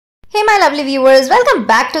Hey my lovely viewers, welcome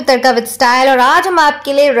back to tadka with style. और आज हम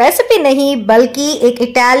आपके लिए रेसिपी नहीं बल्कि एक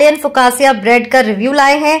इटालियन फोकासिया ब्रेड का रिव्यू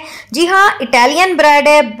लाए हैं। जी हाँ, इटालियन ब्रेड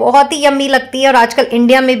है, बहुत ही यम्मी लगती है और आजकल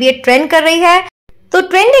इंडिया में भी ये ट्रेंड कर रही है। तो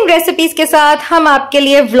ट्रेंडिंग रेसिपीज के साथ हम आपके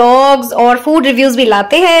लिए व्लॉग्स और फूड रिव्यूज भी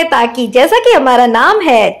लाते हैं, ताकि जैसा कि हमारा नाम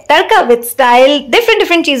है तड़का विद स्टाइल,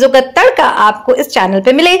 डिफरेंट चीजों का तड़का आपको इस चैनल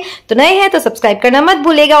पे मिले। तो नए हैं तो सब्सक्राइब करना मत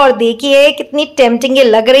भूलिएगा। और देखिए कितनी टेम्पटिंग ये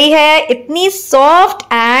लग रही है, इतनी सॉफ्ट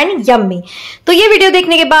एंड यम्मी। तो ये वीडियो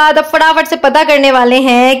देखने के बाद अब फटाफट से पता करने वाले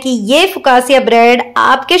हैं कि ये फोकासिया ब्रेड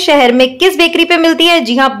आपके शहर में किस बेकरी पे मिलती है।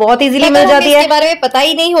 जी हाँ, बहुत इजीली मिल जाती है। इसके बारे में पता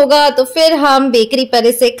ही नहीं होगा तो फिर हम बेकरी पर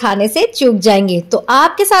इसे खाने से चूक जाएंगे। तो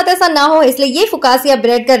आपके साथ ऐसा ना हो, इसलिए ये फोकासिया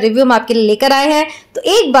ब्रेड का रिव्यू हम आपके लिए लेकर आए हैं। तो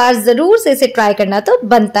एक बार जरूर से इसे ट्राई करना तो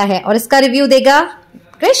बनता है। और इसका रिव्यू देगा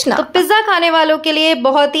कृष्णा। तो पिज्जा खाने वालों के लिए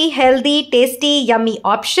बहुत ही हेल्दी, टेस्टी, यम्मी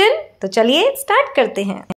ऑप्शन। तो चलिए स्टार्ट करते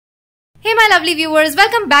हैं। Hey my lovely viewers,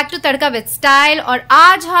 welcome back to tadka with style. और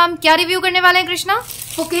आज हम क्या रिव्यू करने वाले हैं कृष्णा?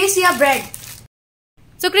 Focaccia bread.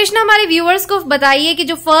 तो कृष्णा, हमारे व्यूअर्स को बताइए कि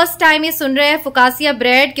जो फर्स्ट टाइम ये सुन रहे हैं फोकासिया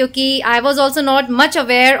ब्रेड, क्योंकि I was also not much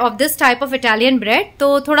aware of this type of Italian bread,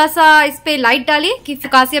 तो थोड़ा सा इस पे लाइट डालिए कि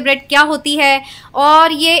फोकासिया ब्रेड क्या होती है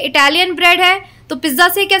और ये इटालियन ब्रेड है तो पिज्जा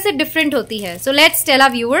से कैसे डिफरेंट होती है। So let's tell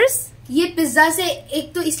our viewers. ये पिज्जा से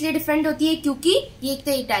एक तो इसलिए डिफरेंट होती है क्योंकि ये एक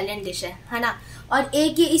तो इटालियन डिश है ना, और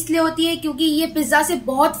एक ये इसलिए होती है क्योंकि ये पिज्जा से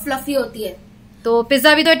बहुत फ्लफी होती है। तो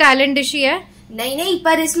पिज्जा भी तो इटालियन डिश ही है। नहीं,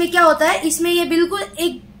 पर इसमें क्या होता है, इसमें ये बिल्कुल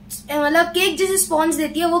एक मतलब केक जैसे स्पॉन्ज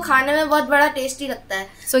देती है, वो खाने में बहुत बड़ा टेस्टी लगता है।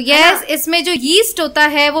 सो यस, इसमें जो यीस्ट होता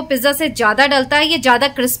है वो पिज्जा से ज्यादा डलता है, ये ज्यादा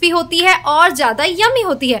क्रिस्पी होती है और ज्यादा यम्मी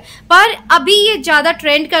होती है। पर अभी ये ज्यादा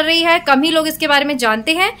ट्रेंड कर रही है, कम ही लोग इसके बारे में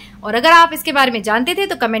जानते हैं। और अगर आप इसके बारे में जानते थे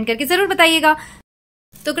तो कमेंट करके जरूर बताइएगा।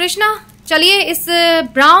 तो कृष्णा, चलिए इस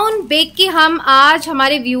ब्राउन बेक की हम आज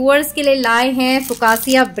हमारे व्यूअर्स के लिए लाए हैं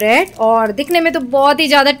फोकासिया ब्रेड, और दिखने में तो बहुत ही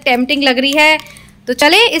ज्यादा टेम्पटिंग लग रही है। तो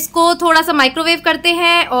चले इसको थोड़ा सा माइक्रोवेव करते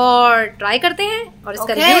हैं और ट्राई करते हैं और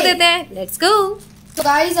इसका रिव्यू देते हैं। Let's go. तो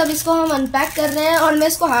गाइस, अब इसको हम अनपैक कर रहे हैं और मैं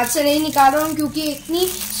इसको हाथ से नहीं निकाल रहा हूँ क्योंकि इतनी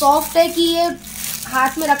सॉफ्ट है कि ये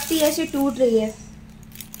हाथ में रखती है ऐसे टूट रही है।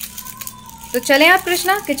 तो चले आप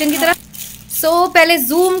कृष्णा किचन की तरफ। सो पहले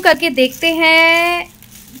जूम करके देखते हैं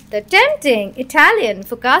the tempting Italian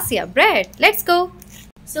focaccia bread. Let's go.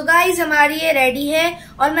 So guys, हमारी ये रेडी है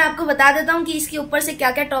और मैं आपको बता देता हूँ कि इसके ऊपर से क्या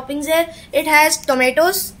क्या टॉपिंग्स है। It has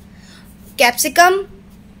tomatoes, capsicum,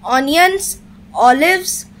 onions,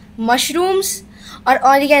 olives, mushrooms और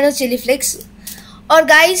ऑरिगेनो चिली फ्लेक्स। और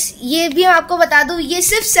गाइज, ये भी मैं आपको बता दूँ, ये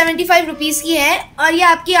सिर्फ 75 रुपीज़ की है और ये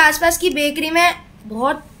आपकी आसपास की बेकरी में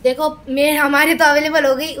बहुत, देखो हमारे तो अवेलेबल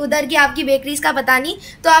हो गई, उधर की आपकी बेकरीज का पता नहीं,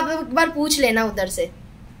 तो आप एक बार पूछ लेना उधर से।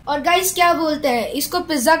 और गाइस, क्या बोलते हैं, इसको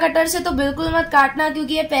पिज्जा कटर से तो बिल्कुल मत काटना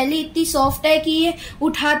क्योंकि ये पहले इतनी सॉफ्ट है कि ये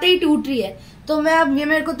उठाते ही टूट रही है। तो मैं अब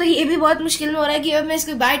मेरे को तो ये भी बहुत मुश्किल में हो रहा है कि अब मैं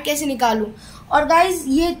इसकी बाइट कैसे निकालूं। और गाइस,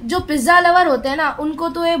 ये जो पिज्जा लवर होते हैं ना, उनको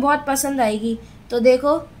तो ये बहुत पसंद आएगी। तो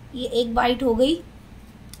देखो, ये एक बाइट हो गई,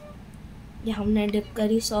 ये हमने डिप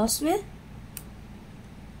करी सॉस में।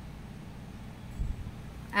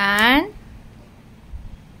 एंड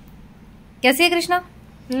कैसी है Krishna?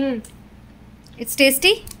 It's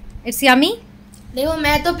tasty, it's yummy. देखो,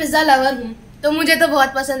 मैं तो पिज्जा लवर हूँ तो मुझे तो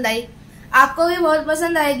बहुत पसंद आई, आपको भी बहुत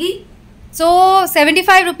पसंद आएगी। सो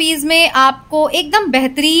 75 रुपीज में आपको एकदम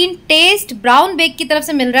बेहतरीन टेस्ट ब्राउन बेक की तरफ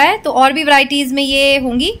से मिल रहा है। तो और भी वैरायटीज में ये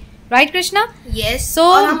होंगी, राइट कृष्णा? यस।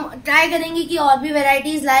 और हम ट्राई करेंगे कि और भी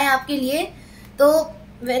वैरायटीज लाएं आपके लिए। तो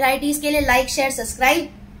वैरायटीज के लिए लाइक, शेयर, सब्सक्राइब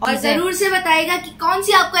और जरूर से बताइएगा कि कौन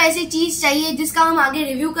सी आपको ऐसी चीज चाहिए जिसका हम आगे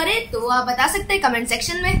रिव्यू करें। तो आप बता सकते हैं कमेंट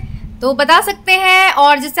सेक्शन में, तो बता सकते हैं,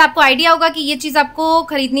 और जिससे आपको आइडिया होगा कि ये चीज आपको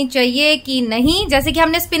खरीदनी चाहिए कि नहीं। जैसे कि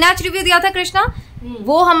हमने स्पिनाच रिव्यू दिया था कृष्णा,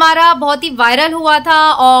 वो हमारा बहुत ही वायरल हुआ था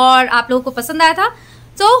और आप लोगों को पसंद आया था।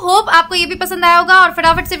 सो होप आपको ये भी पसंद आया होगा। और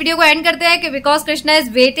फटाफट से वीडियो को एंड करते हैं कि because Krishna is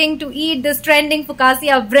waiting to eat this trending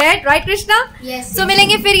focaccia bread, right Krishna? Yes. सो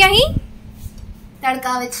मिलेंगे फिर यहीं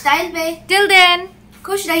तड़का विद स्टाइल पे। टिल देन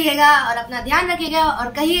खुश रहिएगा और अपना ध्यान रखिएगा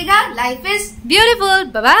और कहिएगा life is beautiful.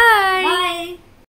 Bye bye. Bye.